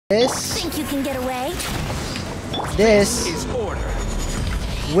This. Think you can get away? This.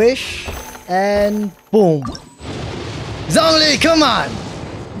 Wish. And boom. Zhongli, come on!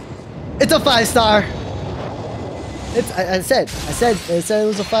 It's a 5-star. I said it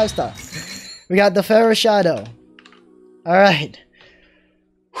was a 5-star. We got the Pharaoh Shadow. Alright.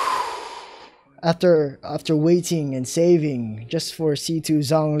 After waiting and saving just for C2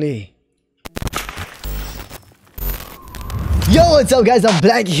 Zhongli. Yo, what's up guys? I'm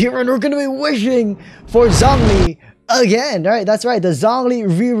Black here and we're gonna be wishing for Zhongli again. Alright, that's right. The Zhongli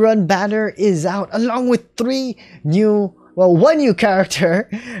rerun banner is out along with one new character,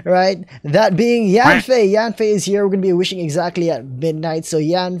 right? That being 𝙇𝗏𝗋. 𝙇𝗏𝗋 is here. We're going to be wishing exactly at midnight. So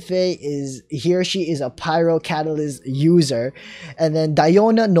𝙇𝗏𝗋 is here. She is a Pyro Catalyst user. And then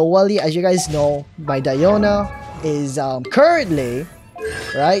𝙇𝗏𝗋, as you guys know, my 𝙇𝗏𝗋 is currently,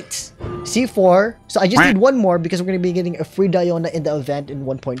 right, C4. So I just need one more because we're going to be getting a free 𝙇𝗏𝗋 in the event in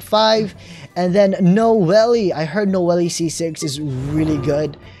 1.5. And then 𝗃𝗏𝗋. I heard 𝗃𝗏𝗋 C6 is really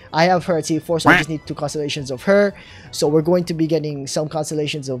good. I have her at C4, so I just need 2 constellations of her. So we're going to be getting some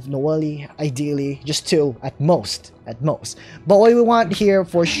constellations of 𝗃𝗏𝗋, ideally just 2 at most. But what we want here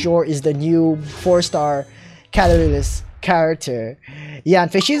for sure is the new 4-star catalyst character,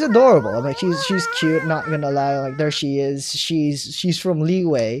 𝙇𝗏𝗋. She's adorable. I mean, she's cute. Not gonna lie. Like there she is. She's from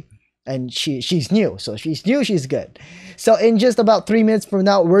Liyue, and she's new. So she's new. She's good. So in just about 3 minutes from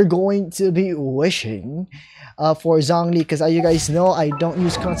now, we're going to be wishing for Zhongli, because as you guys know, I don't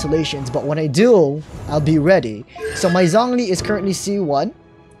use constellations, but when I do, I'll be ready. So my Zhongli is currently C1,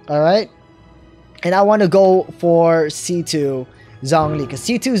 alright? And I want to go for C2 Zhongli, because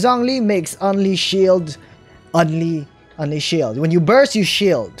C2 Zhongli makes only shield. When you burst, you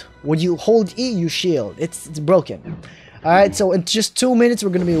shield. When you hold E, you shield. It's broken. Alright, so in just 2 minutes,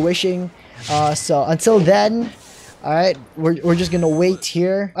 we're going to be wishing. So until then, alright, we're just going to wait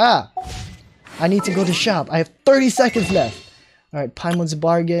here. I need to go to shop. I have 30 seconds left. Alright, Paimon's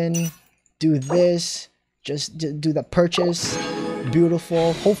bargain. Do this. Just do the purchase.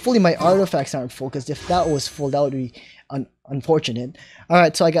 Beautiful. Hopefully my artifacts aren't full, because if that was full, that would be unfortunate.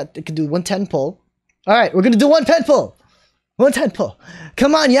 Alright, so I can do 110 pull. Alright, we're gonna do 110 pull. 110 pull.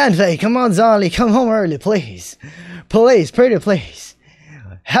 Come on, 𝙇𝗏𝗋. Come on, Zhongli. Come home early, please. Please, pretty please.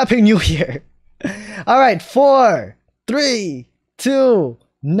 Happy New Year. Alright, 4, 3, 2,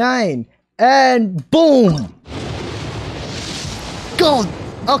 9. And boom! Gold!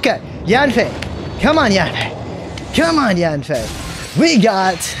 Okay, 𝙇𝗏𝗋. Come on, 𝙇𝗏𝗋. Come on, 𝙇𝗏𝗋. We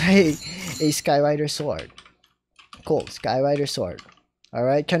got a Skyrider sword. Cool, Skyrider sword.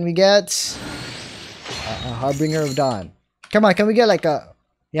 Alright, can we get a Harbinger of Dawn? Come on, can we get like a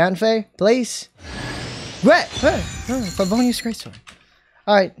𝙇𝗏𝗋, please? Great! Favonius Great Sword.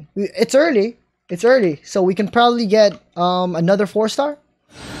 Alright, it's early. It's early, so we can probably get another 4-star?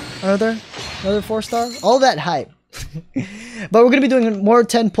 Another 4-star? All that hype. But we're gonna be doing more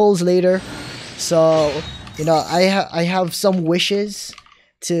 10 pulls later. So, you know, I have some wishes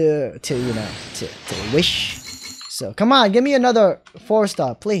to wish. So come on, give me another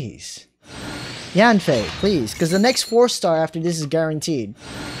 4-star, please. 𝙇𝗏𝗋, please. Because the next 4-star after this is guaranteed.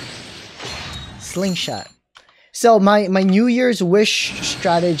 Slingshot. So my New Year's wish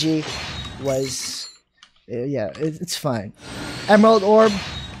strategy was it's fine. Emerald Orb.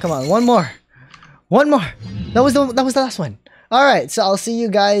 Come on, one more. That was the last one. Alright, so I'll see you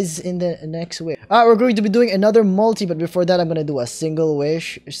guys in the next wish. Alright, we're going to be doing another multi, but before that I'm gonna do a single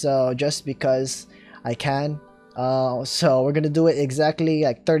wish. So just because I can. So we're gonna do it exactly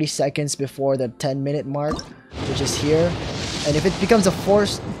like 30 seconds before the 10-minute mark, which is here. And if it becomes a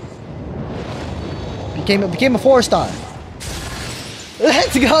became a 4-star.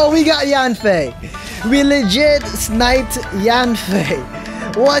 Let's go! We got 𝙇𝗏𝗋. We legit sniped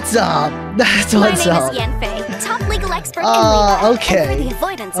𝙇𝗏𝗋. What's up? That's what's up. My name is 𝙇𝗏𝗋, top legal expert in Liyue. Okay. And for the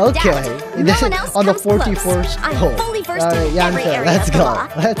avoidance of doubt, no one else on the comes 44th I'm hole. fully versed in every area let's of the go. law.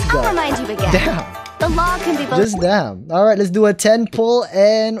 Let's go. I'll remind you again. Damn. The law can be both. Just damn. Alright, let's do a 10 pull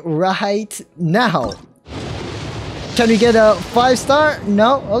and right now. Can we get a 5-star?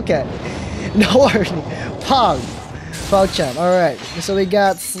 No? Okay. No worries. PogChamp. Alright. So we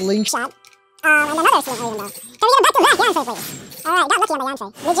got Slingshot. And another sling item though. Can we get a back-to-back 𝙇𝗏𝗋, please? Alright, got lucky on the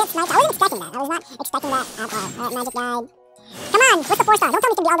𝙇𝗏𝗋. Legit snipe. I wasn't expecting that. I was not expecting that at all. Alright, Magic Guide. Come on, what's the 4-star? Don't tell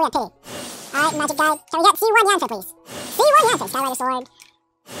me it's gonna be all the way at pity. Alright, Magic Guide. Can we get C1 𝙇𝗏𝗋, please? C1 𝙇𝗏𝗋. Skyrider sword.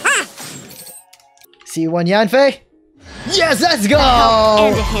 C1 𝙇𝗏𝗋. Yes, let's go!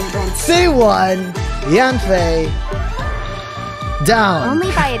 And a hindrance. C1 𝙇𝗏𝗋. Down.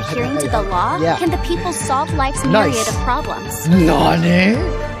 Only by adhering to the law can the people solve life's myriad of problems. Nani?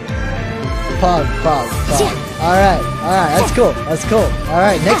 Pog. Alright, that's cool. That's cool.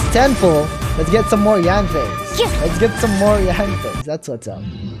 Alright, next 10 pull. Let's get some more Yanfeis. Let's get some more Yanfeis. That's what's up.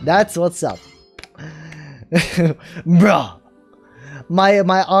 That's what's up. Bruh. My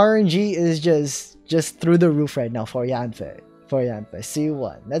RNG is just through the roof right now for Yanfei.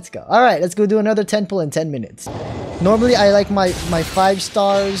 C1. Let's go. Alright, let's go do another 10 pull in 10 minutes. Normally I like my 5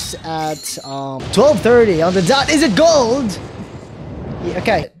 stars at 12:30 on the dot. Is it gold? Yeah,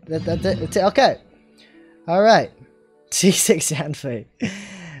 okay. Okay. Alright. C6 Yanfei.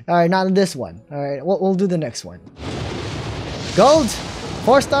 Alright, not on this one. Alright, we'll do the next one. Gold?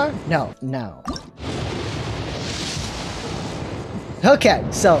 4-star? No. Okay,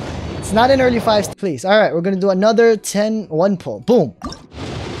 so it's not an early 5, please. Alright, we're gonna do another 10 1 pull. Boom.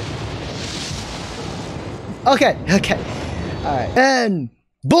 Okay. Alright, and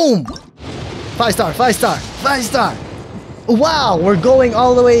boom! 5-star. Wow, we're going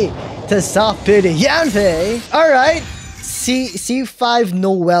all the way to soft pity Yanfei. Alright. C5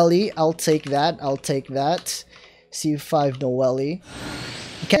 Noelle. I'll take that. C5 Noelle.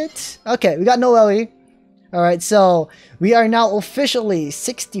 Okay, we got Noelle. Alright, so we are now officially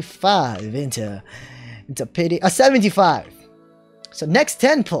 65 into pity. 75. So next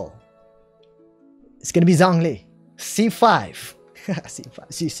 10 pull. It's gonna be Zhongli. C5.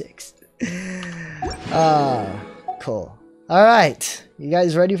 C6. Cool. Alright. You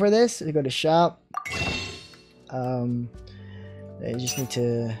guys ready for this? We go to shop. I just need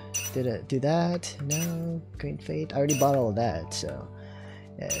to do that. No. Great Fate. I already bought all of that, so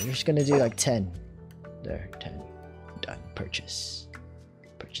yeah, we're just gonna do like 10. There, 10. Done. Purchase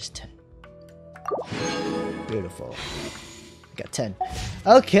 10. Beautiful. Got 10.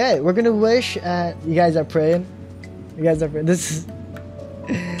 Okay, we're gonna wish at you guys are praying. This is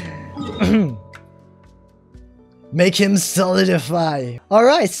make him solidify.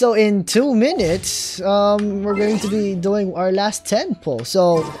 Alright, so in 2 minutes, we're going to be doing our last 10 pull.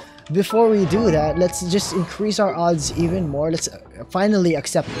 So before we do that, let's just increase our odds even more. Let's finally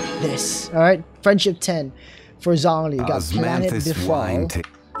accept this. Alright, friendship 10 for Zhongli. We got Planet Befall.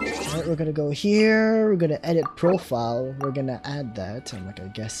 Alright, we're gonna go here. We're gonna edit profile. We're gonna add that. I'm like, I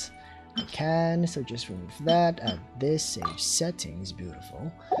guess I can. So just remove that. Add this. Save settings.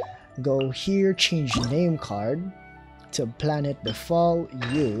 Beautiful. Go here. Change name card to Planet Befall.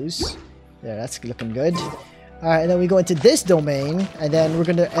 Use. There, that's looking good. Alright, and then we go into this domain, and then we're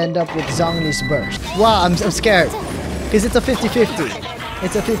gonna end up with Zhongli's Burst. Wow, I'm scared. Because it's a 50-50.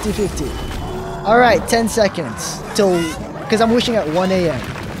 It's a 50-50. Alright, 10 seconds. Till, because I'm wishing at 1 AM.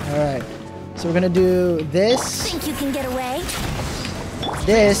 Alright. So we're gonna do this. Think you can get away?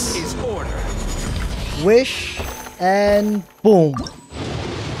 This. Wish. And boom.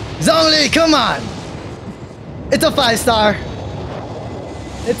 Zhongli, come on! It's a 5-star.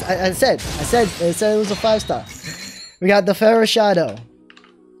 I said it was a 5-star. We got the Pharaoh Shadow.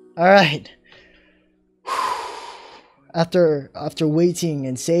 Alright. After waiting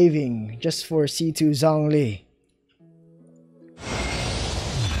and saving just for C2 Zhongli.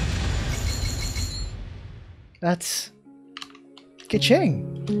 That's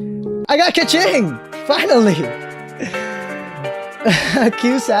Ka-ching. I got Ka-ching! Finally!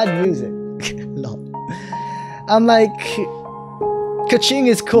 Cue sad music. Lol. I'm like, Ka-ching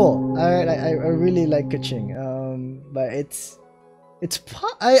is cool. Alright, I really like Ka-ching. But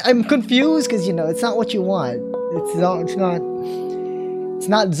I'm confused because you know it's not what you want. It's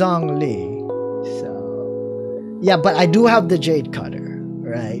not Zhongli. So yeah, but I do have the Jade Cutter,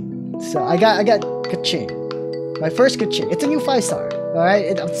 right? So I got Ka-ching. My first Ka-ching. It's a new 5-star. Alright?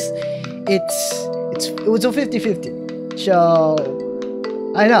 It was a 50-50. So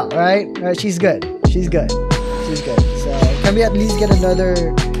I know, right? She's good. So can we at least get another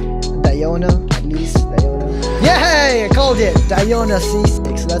Diona? At least Diona. Yay! I called it! Diona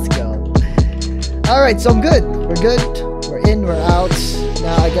C6. Let's go. Alright, so I'm good. We're good. We're in, we're out.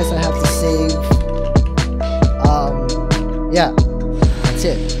 Now I guess I have to save. Yeah. That's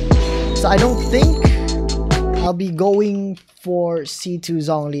it. So I don't think I'll be going for C2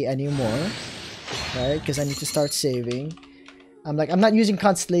 Zhongli anymore. Right? Because I need to start saving. I'm not using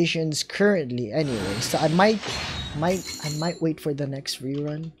Constellations currently anyway, so I might wait for the next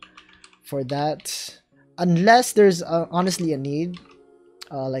rerun for that, unless there's honestly a need,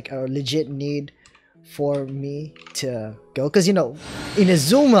 like a legit need for me to go, because you know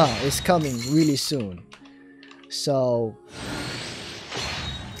Inazuma is coming really soon, so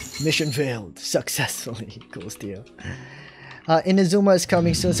mission failed successfully. Cool steal. Inazuma is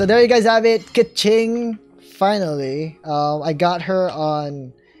coming soon, so there you guys have it. Ka-ching. Finally, I got her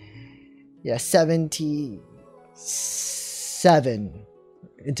on 77.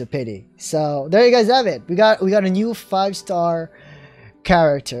 into pity. So there you guys have it. We got a new 5-star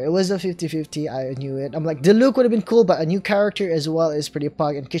character. It was a 50-50. I knew it. I'm like, Diluc would have been cool, but a new character as well is pretty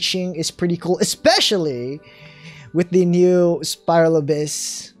pog, and Keqing is pretty cool, especially with the new Spiral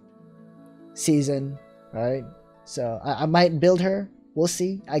Abyss season, right? So I might build her. We'll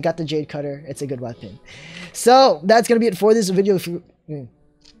see. I got the Jade Cutter. It's a good weapon. So that's gonna be it for this video. So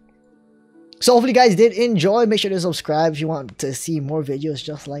hopefully you guys did enjoy. Make sure to subscribe if you want to see more videos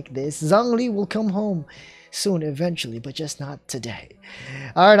just like this. Zhongli will come home soon eventually, but just not today.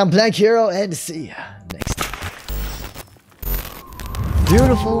 Alright, I'm Black Hero, and see ya next time.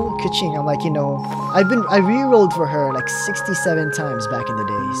 Beautiful Keqing. I'm like, you know, I re-rolled for her like 67 times back in the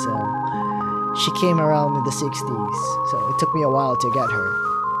day, so she came around in the 60s, so it took me a while to get her.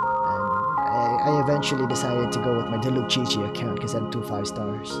 And I eventually decided to go with my 𝗕𝗏𝙁𝐶𝐸 account because I had 2 5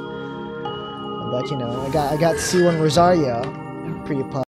 stars. But you know, I got to see one Rosaria. Pretty